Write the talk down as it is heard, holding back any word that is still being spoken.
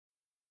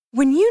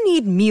When you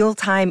need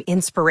mealtime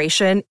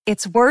inspiration,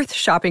 it's worth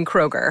shopping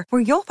Kroger,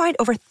 where you'll find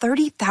over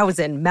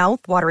 30,000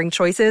 mouth-watering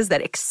choices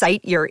that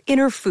excite your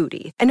inner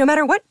foodie. And no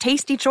matter what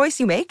tasty choice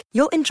you make,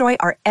 you'll enjoy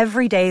our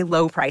everyday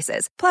low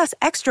prices, plus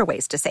extra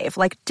ways to save,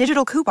 like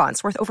digital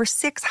coupons worth over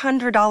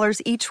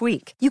 $600 each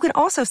week. You can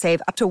also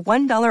save up to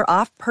 $1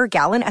 off per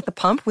gallon at the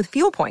pump with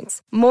fuel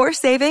points. More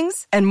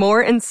savings and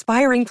more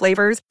inspiring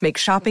flavors make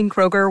shopping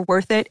Kroger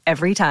worth it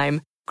every time.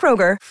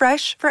 Kroger,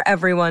 fresh for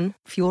everyone.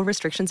 Fuel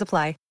restrictions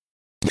apply.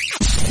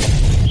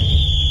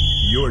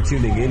 You're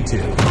tuning into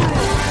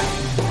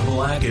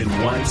Black and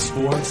White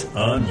Sports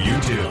on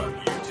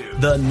YouTube.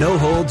 The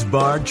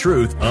no-holds-barred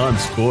truth on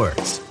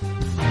sports.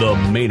 The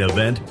main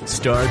event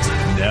starts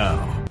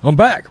now. I'm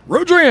back.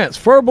 Rodrance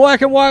for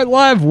Black and White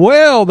Live.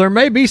 Well, there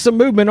may be some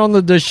movement on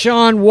the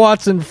Deshaun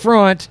Watson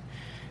front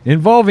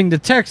involving the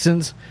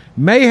Texans.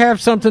 May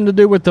have something to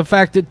do with the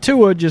fact that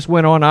Tua just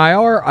went on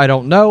IR. I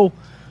don't know.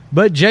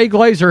 But Jay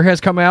Glazer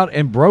has come out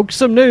and broke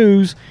some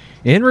news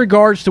in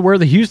regards to where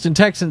the Houston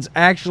Texans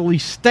actually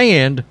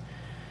stand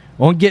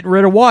on getting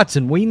rid of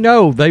Watson. We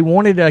know they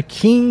wanted a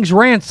king's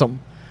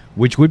ransom,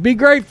 which would be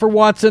great for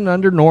Watson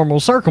under normal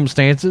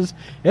circumstances,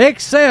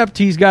 except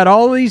he's got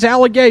all these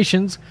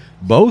allegations,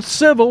 both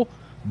civil,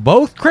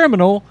 both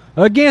criminal,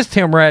 against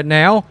him right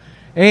now.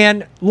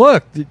 And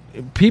look,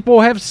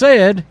 people have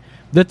said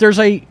that there's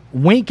a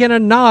wink and a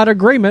nod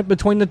agreement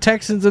between the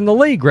Texans and the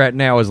league right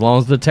now. As long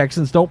as the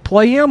Texans don't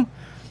play him,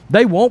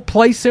 they won't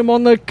place him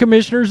on the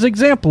commissioner's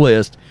exempt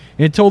list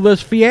until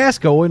this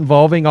fiasco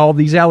involving all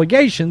these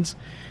allegations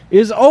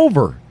is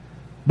over.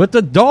 But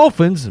the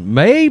Dolphins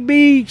may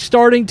be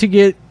starting to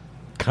get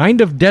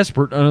kind of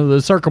desperate under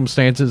the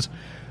circumstances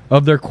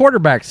of their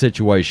quarterback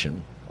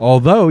situation.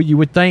 Although you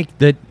would think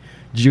that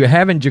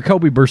having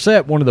Jacoby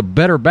Brissett, one of the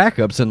better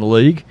backups in the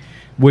league,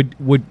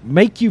 would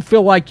make you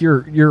feel like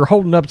you're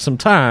holding up some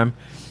time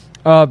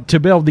to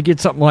be able to get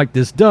something like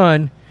this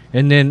done.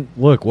 And then,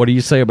 look, what do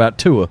you say about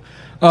Tua?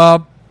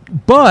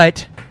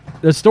 But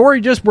the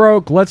story just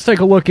broke. Let's take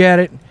a look at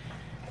it,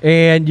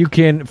 and you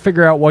can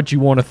figure out what you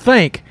want to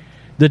think.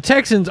 The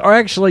Texans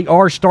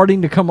are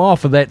starting to come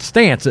off of that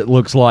stance, it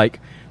looks like,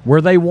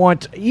 where they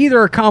want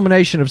either a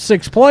combination of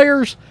 6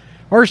 players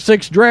or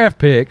 6 draft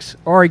picks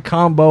or a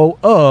combo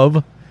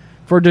of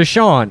for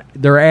Deshaun.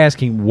 They're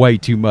asking way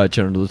too much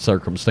under the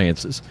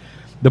circumstances.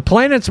 The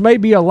planets may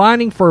be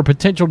aligning for a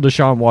potential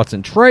Deshaun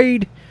Watson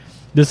trade.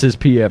 This is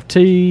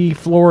PFT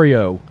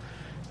Florio.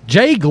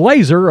 Jay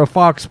Glazer of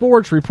Fox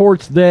Sports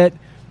reports that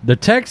the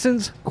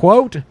Texans,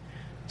 quote,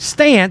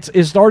 stance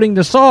is starting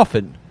to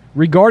soften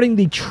regarding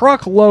the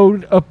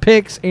truckload of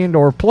picks and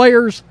or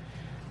players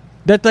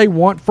that they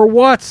want for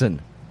Watson.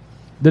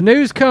 The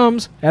news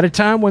comes at a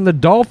time when the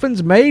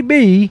Dolphins may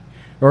be,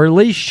 or at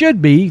least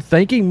should be,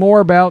 thinking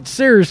more about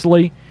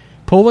seriously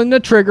pulling the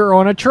trigger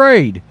on a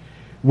trade.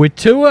 With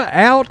Tua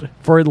out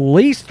for at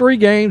least 3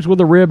 games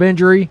with a rib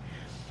injury,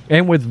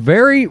 and with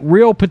very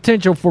real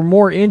potential for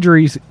more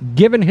injuries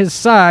given his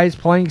size,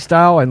 playing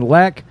style, and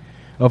lack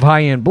of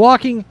high-end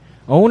blocking,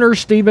 owner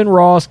Stephen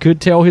Ross could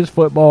tell his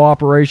football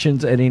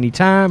operations at any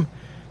time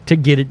to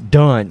get it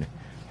done.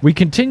 We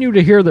continue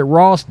to hear that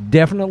Ross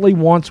definitely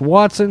wants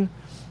Watson.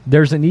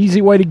 There's an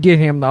easy way to get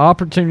him the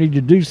opportunity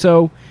to do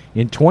so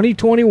in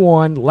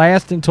 2021,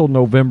 last until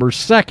November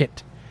 2nd.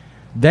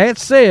 That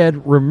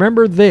said,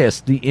 remember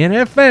this, the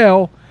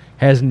NFL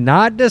has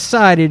not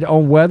decided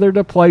on whether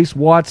to place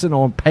Watson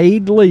on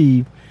paid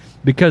leave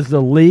because the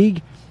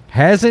league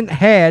hasn't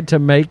had to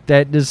make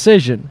that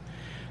decision.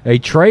 A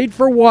trade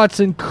for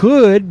Watson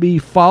could be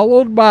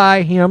followed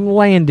by him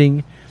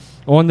landing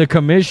on the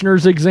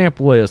commissioner's exempt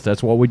list.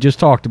 That's what we just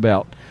talked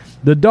about.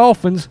 The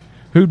Dolphins,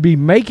 who'd be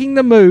making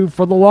the move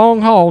for the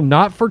long haul,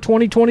 not for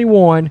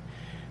 2021,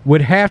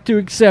 would have to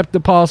accept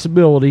the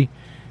possibility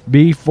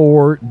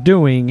before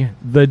doing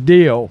the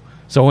deal.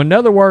 So in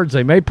other words,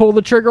 they may pull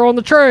the trigger on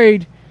the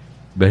trade,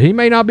 but he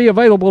may not be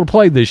available to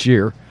play this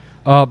year.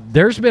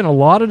 There's been a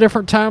lot of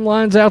different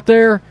timelines out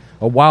there.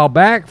 A while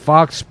back,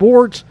 Fox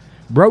Sports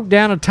broke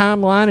down a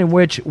timeline in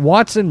which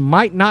Watson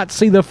might not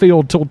see the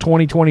field till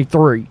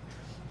 2023.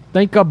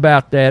 Think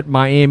about that,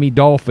 Miami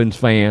Dolphins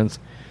fans,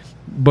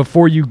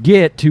 before you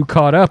get too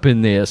caught up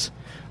in this.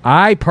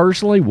 I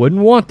personally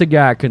wouldn't want the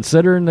guy,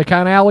 considering the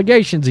kind of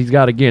allegations he's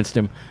got against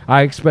him.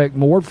 I expect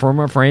more from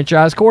a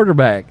franchise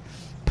quarterback.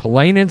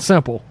 Plain and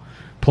simple.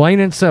 Plain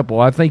and simple.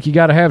 I think you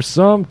got to have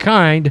some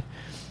kind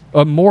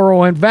of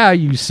moral and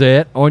value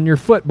set on your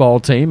football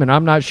team, and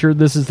I'm not sure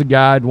this is the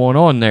guy I'd want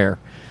on there.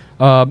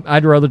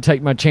 I'd rather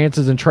take my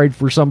chances and trade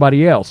for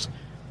somebody else.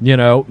 You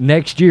know,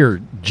 next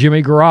year,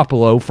 Jimmy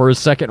Garoppolo for a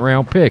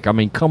second-round pick. I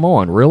mean, come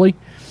on, really?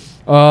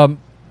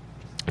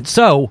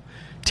 So,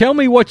 tell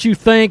me what you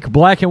think,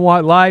 Black and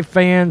White Live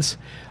fans.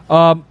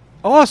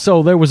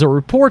 Also, there was a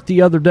report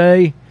the other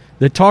day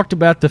that talked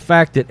about the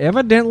fact that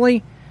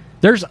evidently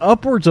there's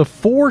upwards of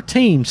 4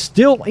 teams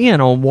still in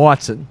on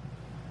Watson.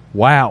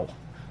 Wow.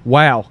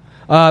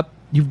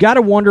 You've got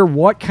to wonder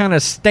what kind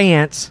of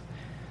stance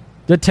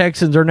the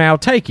Texans are now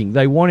taking.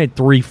 They wanted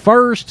 3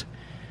 firsts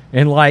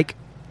and like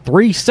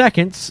 3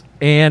 seconds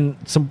and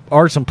some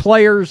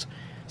players,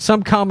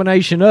 some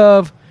combination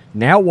of.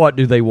 Now what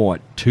do they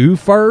want? 2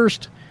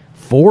 first,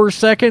 4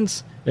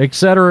 seconds, et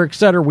cetera, et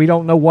cetera. We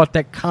don't know what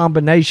that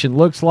combination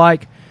looks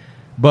like,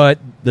 but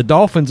the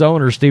Dolphins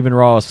owner, Stephen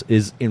Ross,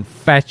 is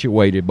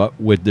infatuated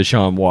with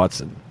Deshaun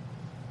Watson.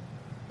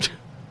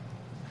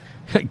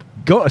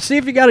 Go see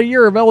if you got a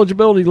year of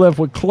eligibility left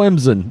with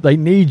Clemson. They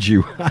need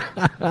you.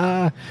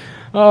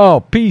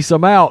 Oh, peace.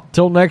 I'm out.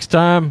 Till next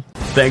time.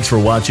 Thanks for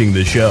watching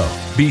the show.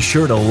 Be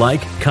sure to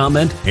like,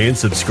 comment, and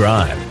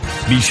subscribe.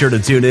 Be sure to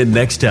tune in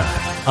next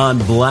time on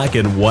Black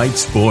and White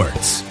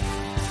Sports.